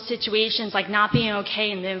uncomfortable situations, not being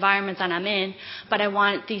okay in the environment that I'm in. But I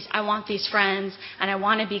want these friends, and I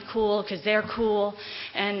want to be cool because they're cool,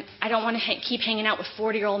 and I don't want to keep hanging out with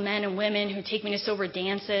 40-year-old men and women who take me to sober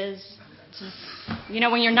dances.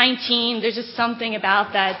 When you're 19, there's just something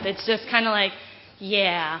about that that's just kind of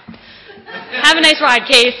yeah. Have a nice ride,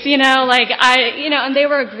 Case. And they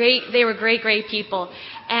were great people,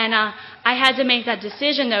 and I had to make that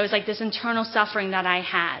decision, though. It was this internal suffering that I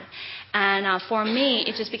had. And for me,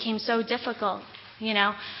 it just became so difficult,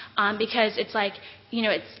 because it's I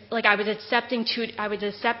was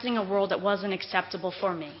accepting a world that wasn't acceptable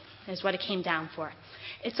for me, is what it came down for.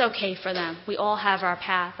 It's okay for them. We all have our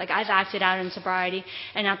path. I've acted out in sobriety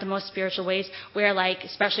and not the most spiritual ways where,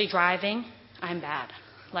 especially driving, I'm bad.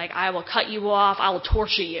 I will cut you off. I will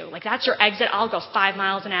torture you. That's your exit. I'll go 5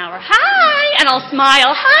 miles an hour. Hi! And I'll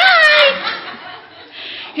smile. Hi!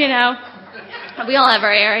 We all have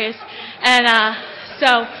our areas. And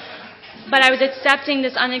but I was accepting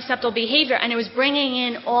this unacceptable behavior, and it was bringing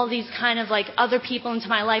in all these kind of other people into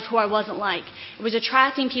my life who I wasn't like. It was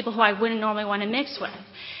attracting people who I wouldn't normally want to mix with.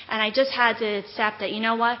 And I just had to accept that,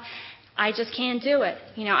 what? I just can't do it.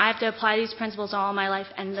 I have to apply these principles all my life,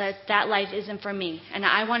 and that life isn't for me. And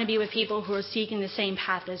I want to be with people who are seeking the same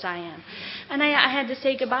path as I am. And I had to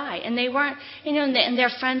say goodbye. And they weren't, and they're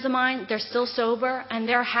friends of mine. They're still sober, and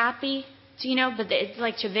they're happy, but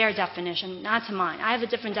it's to their definition, not to mine. I have a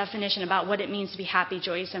different definition about what it means to be happy,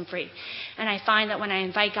 joyous, and free. And I find that when I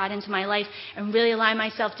invite God into my life and really align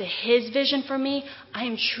myself to His vision for me, I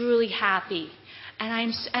am truly happy. And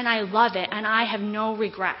I love it, and I have no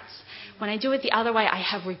regrets. When I do it the other way, I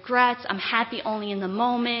have regrets. I'm happy only in the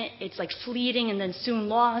moment. It's fleeting and then soon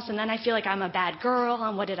lost. And then I feel like I'm a bad girl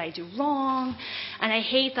and what did I do wrong? And I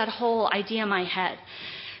hate that whole idea in my head.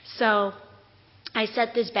 So I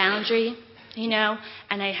set this boundary,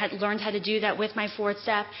 and I had learned how to do that with my fourth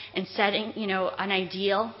step and setting, an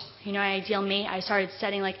ideal. Ideal me. I started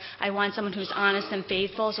setting I want someone who's honest and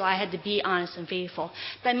faithful, so I had to be honest and faithful.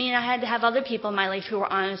 But I had to have other people in my life who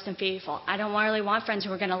were honest and faithful. I don't really want friends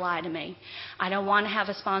who are going to lie to me. I don't want to have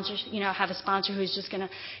a sponsor, who's just going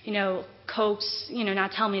to, coax,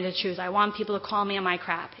 not tell me the truth. I want people to call me on my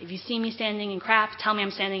crap. If you see me standing in crap, tell me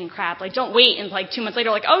I'm standing in crap. Don't wait and 2 months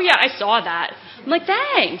later, oh yeah, I saw that. I'm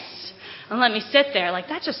thanks. And let me sit there.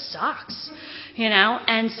 That just sucks,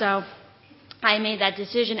 And so I made that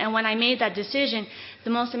decision. And when I made that decision,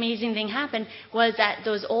 the most amazing thing happened was that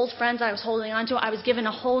those old friends I was holding on to, I was given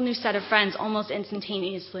a whole new set of friends almost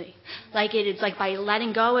instantaneously. It's by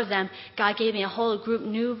letting go of them, God gave me a whole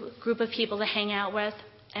new group of people to hang out with,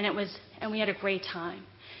 and we had a great time.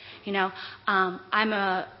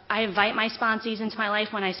 I invite my sponsees into my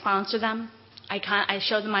life when I sponsor them. I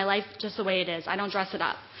show them my life just the way it is. I don't dress it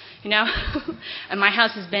up. And my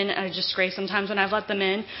house has been a disgrace sometimes when I've let them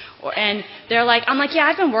in. And they're I'm yeah,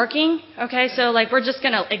 I've been working. Okay, so we're just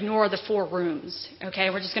going to ignore the 4 rooms.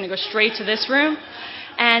 Okay, we're just going to go straight to this room.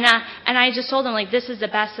 And I just told them, this is the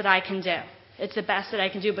best that I can do. It's the best that I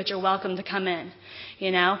can do, but you're welcome to come in.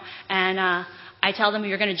 And I tell them, if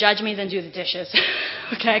you're going to judge me, then do the dishes.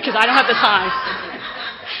 Okay, because I don't have the time.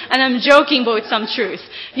 And I'm joking, but with some truth,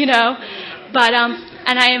 But,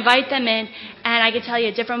 and I invite them in, and I can tell you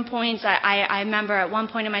at different points. I remember at one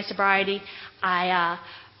point in my sobriety, I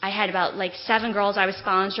I had about like 7 girls I was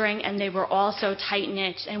sponsoring, and they were all so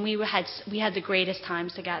tight-knit, and we had the greatest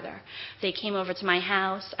times together. They came over to my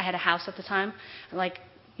house. I had a house at the time. Like,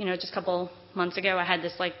 just a couple months ago, I had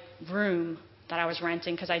this like room that I was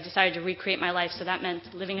renting because I decided to recreate my life, so that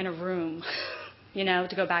meant living in a room,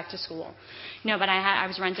 to go back to school. But I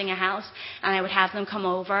was renting a house, and I would have them come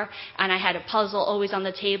over, and I had a puzzle always on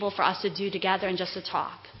the table for us to do together and just to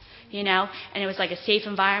talk. And it was like a safe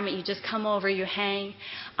environment. You just come over, you hang.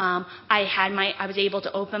 I was able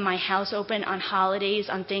to open my house open on holidays,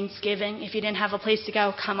 on Thanksgiving. If you didn't have a place to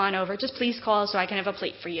go, come on over. Just please call so I can have a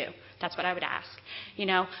plate for you. That's what I would ask.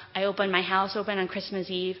 I opened my house open on Christmas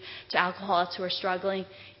Eve to alcoholics who are struggling.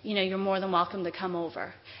 You're more than welcome to come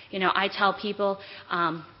over. I tell people,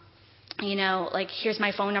 like, here's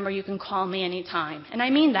my phone number, you can call me anytime. And I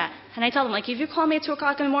mean that. And I tell them, like, if you call me at 2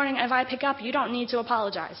 o'clock in the morning, if I pick up, you don't need to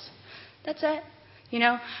apologize. That's it.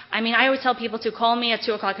 I always tell people to call me at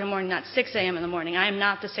 2 o'clock in the morning, not 6 a.m. in the morning. I am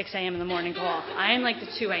not the 6 a.m. in the morning call. I am like the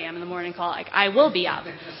 2 a.m. in the morning call. Like, I will be up.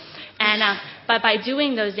 And but by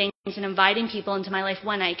doing those things and inviting people into my life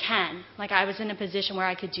when I can, like I was in a position where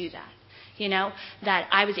I could do that. That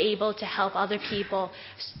I was able to help other people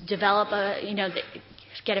develop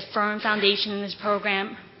get a firm foundation in this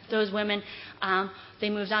program. Those women, they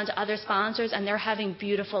moved on to other sponsors, and they're having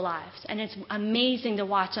beautiful lives. And it's amazing to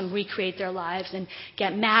watch them recreate their lives and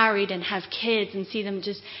get married and have kids and see them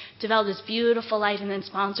just develop this beautiful life and then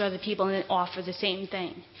sponsor other people and then offer the same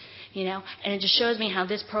thing. And it just shows me how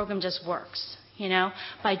this program just works,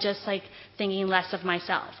 by just like thinking less of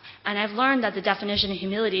myself. And I've learned that the definition of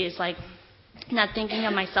humility is like not thinking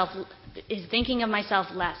of myself, is thinking of myself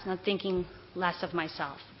less, not thinking less of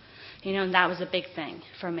myself. And that was a big thing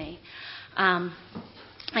for me.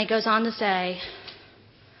 It goes on to say,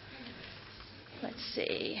 let's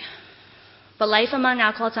see. But life among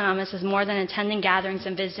Alcoholics Anonymous is more than attending gatherings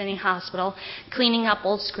and visiting hospital, cleaning up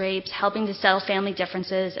old scrapes, helping to settle family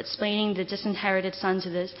differences, explaining the disinherited son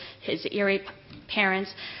to his irate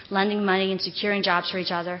parents, lending money and securing jobs for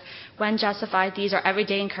each other. When justified, these are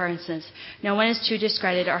everyday occurrences. No one is too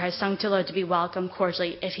discredited or has sunk too low to be welcomed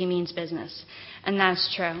cordially if he means business. And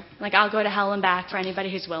that's true. Like, I'll go to hell and back for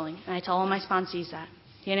anybody who's willing. And I tell all my sponsees that.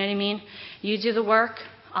 You know what I mean? You do the work,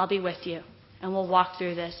 I'll be with you. And we'll walk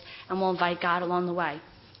through this, and we'll invite God along the way.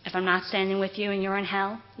 If I'm not standing with you and you're in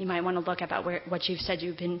hell, you might want to look about what you've said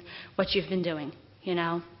what you've been doing,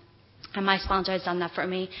 And my sponsor has done that for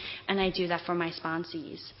me, and I do that for my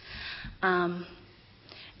sponsees. And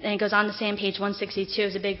it goes on to say on page 162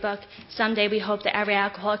 is a big book. Someday we hope that every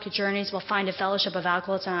alcoholic who journeys will find a fellowship of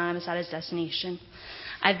Alcoholics Anonymous at his destination.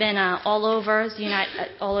 I've been all over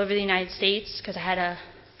the United States because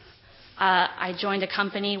I joined a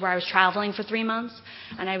company where I was traveling for 3 months,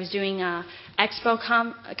 and I was doing expo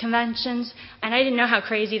conventions, and I didn't know how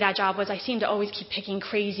crazy that job was. I seemed to always keep picking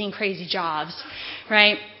crazy jobs,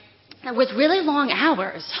 right? With really long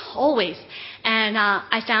hours, always. And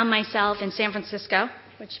I found myself in San Francisco,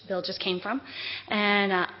 which Bill just came from,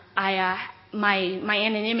 and my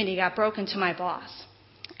anonymity got broken to my boss.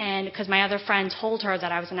 And because my other friend told her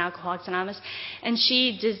that I was an Alcoholics Anonymous, and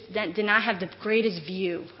she did not have the greatest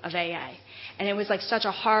view of AA. And it was like such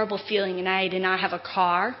a horrible feeling, and I did not have a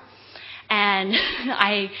car. And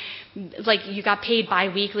you got paid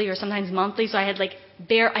bi-weekly or sometimes monthly, so I had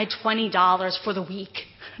I had $20 for the week.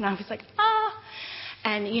 And I was like, ah.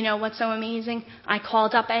 And you know what's so amazing? I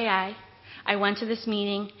called up AA. I went to this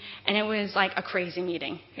meeting, and it was like a crazy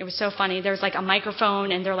meeting. It was so funny. There was like a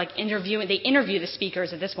microphone, and they're like they interview the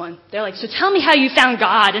speakers at this one. They're like, so tell me how you found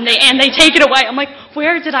God, and they take it away. I'm like,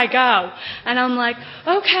 where did I go? And I'm like,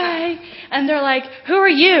 okay. And they're like, who are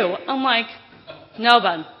you? I'm like,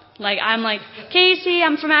 nobody. I'm like, Casey,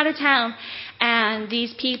 I'm from out of town. And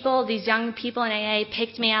these young people in AA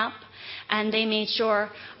picked me up. And they made sure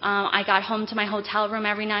I got home to my hotel room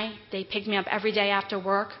every night. They picked me up every day after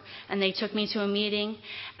work, and they took me to a meeting.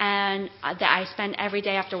 And I spent every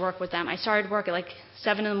day after work with them. I started work at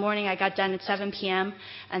 7 in the morning. I got done at 7 p.m.,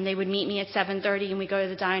 and they would meet me at 7:30, and we'd go to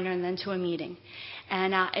the diner and then to a meeting.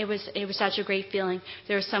 And it was such a great feeling.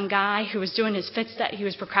 There was some guy who was doing his fifth step. He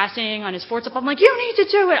was procrastinating on his fourth step. I'm like, you need to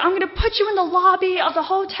do it. I'm going to put you in the lobby of the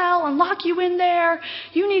hotel and lock you in there.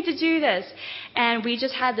 You need to do this. And we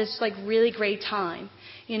just had this really great time.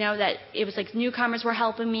 That it was newcomers were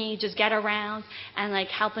helping me just get around and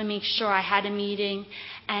helping make sure I had a meeting.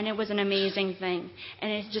 And it was an amazing thing. And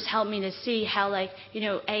it just helped me to see how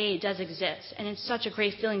AA does exist. And it's such a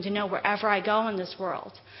great feeling to know wherever I go in this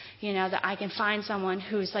world, that I can find someone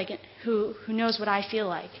who's like, who knows what I feel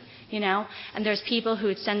like, And there's people who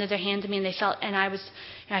extended their hand to me, and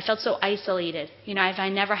I felt so isolated. I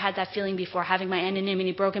never had that feeling before, having my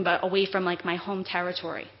anonymity broken, but away from like my home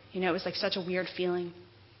territory. It was like such a weird feeling.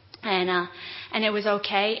 And it was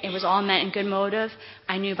okay. It was all meant in good motive.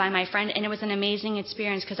 I knew by my friend, and it was an amazing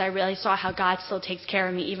experience because I really saw how God still takes care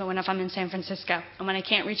of me, even if I'm in San Francisco and when I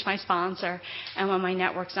can't reach my sponsor and when my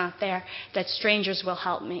network's not there, that strangers will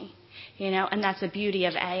help me, and that's the beauty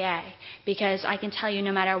of AA, because I can tell you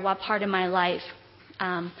no matter what part of my life,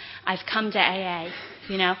 I've come to AA,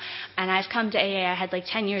 and I've come to AA. I had like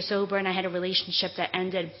 10 years sober, and I had a relationship that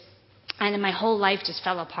ended, and then my whole life just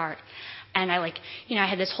fell apart. And I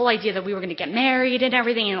had this whole idea that we were going to get married and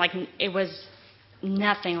everything, and it was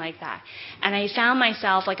nothing like that. And I found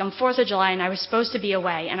myself on 4th of July, and I was supposed to be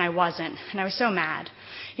away, and I wasn't. And I was so mad,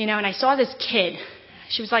 and I saw this kid.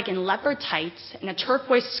 She was in leopard tights and a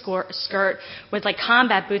turquoise skirt with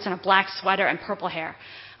combat boots and a black sweater and purple hair.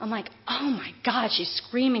 I'm like, oh my God, she's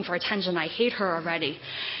screaming for attention. I hate her already.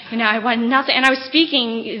 I want nothing. And I was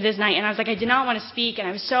speaking this night, and I was like, I did not want to speak, and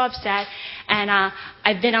I was so upset. And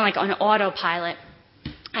I've been on autopilot,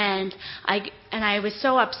 and I was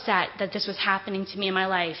so upset that this was happening to me in my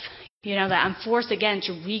life. That I'm forced again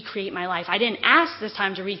to recreate my life. I didn't ask this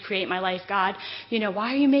time to recreate my life, God.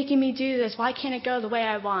 Why are you making me do this? Why can't it go the way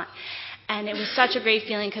I want? And it was such a great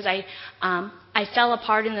feeling because I fell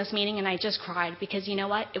apart in this meeting, and I just cried because you know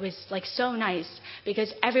what? It was so nice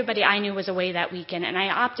because everybody I knew was away that weekend, and I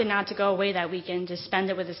opted not to go away that weekend to spend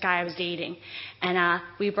it with this guy I was dating. And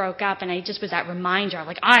we broke up, and I just was that reminder of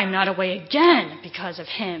I'm not away again because of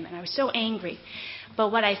him, and I was so angry.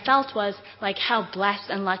 But what I felt was how blessed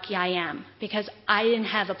and lucky I am because I didn't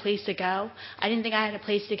have a place to go. I didn't think I had a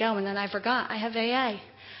place to go, and then I forgot I have AA.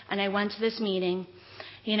 And I went to this meeting,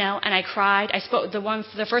 and I cried.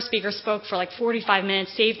 The first speaker spoke for 45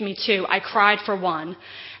 minutes, saved me 2. I cried for 1.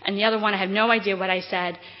 And the other one, I had no idea what I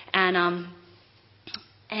said. And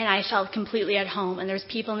I felt completely at home. And there's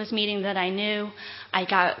people in this meeting that I knew. I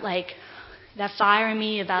got that fire in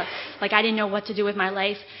me about I didn't know what to do with my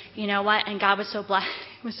life. You know what? And God was so blessed.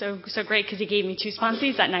 It was so great because he gave me 2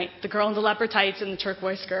 sponsees that night, the girl in the leopard tights and the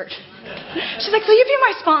turquoise skirt. She's like, will you be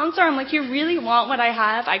my sponsor? I'm like, you really want what I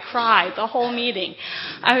have? I cried the whole meeting.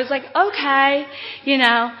 I was like, okay,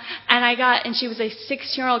 and she was a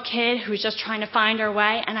 6-year-old kid who was just trying to find her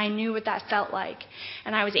way, and I knew what that felt like.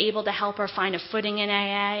 And I was able to help her find a footing in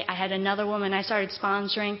AA. I had another woman I started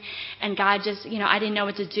sponsoring, and God just, I didn't know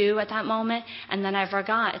what to do at that moment, and then I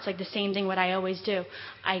forgot. It's the same thing what I always do.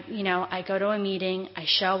 I go to a meeting, I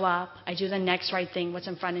show up, I do the next right thing, what's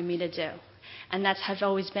in front of me to do. And that's has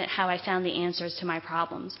always been how I found the answers to my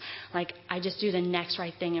problems. I just do the next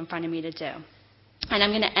right thing in front of me to do. And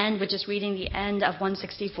I'm going to end with just reading the end of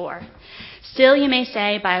 164. Still you may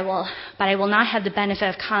say, but I will not have the benefit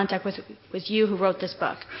of contact with you who wrote this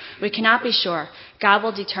book. We cannot be sure. God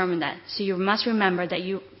will determine that. So you must remember that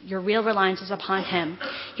your real reliance is upon him.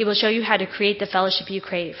 He will show you how to create the fellowship you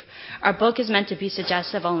crave. Our book is meant to be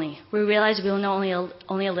suggestive only. We realize we will know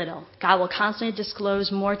only a little. God will constantly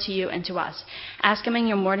disclose more to you and to us. Ask him in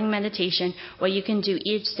your morning meditation what you can do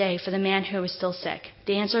each day for the man who is still sick.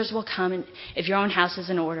 The answers will come if your own house is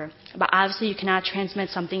in order. But obviously you cannot transmit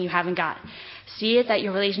something you haven't got. See it that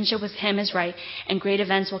your relationship with him is right, and great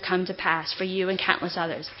events will come to pass for you and countless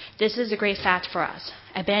others. This is a great fact for us.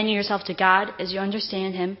 Abandon yourself to God as you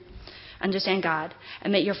understand God.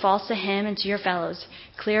 Admit your faults to him and to your fellows.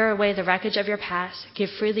 Clear away the wreckage of your past. Give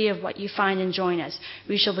freely of what you find and join us.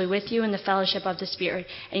 We shall be with you in the fellowship of the Spirit,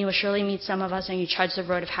 and you will surely meet some of us and you trudge the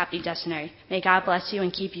road of happy destiny. May God bless you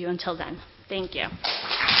and keep you until then. Thank you.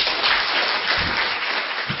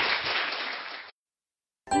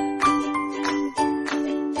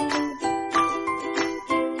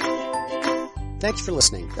 Thanks for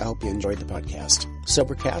listening. I hope you enjoyed the podcast.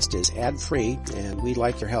 Sobercast is ad-free, and we'd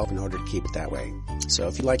like your help in order to keep it that way. So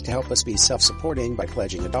if you'd like to help us be self-supporting by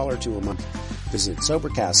pledging $1 or $2 a month, visit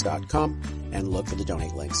Sobercast.com and look for the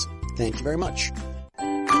donate links. Thank you very much.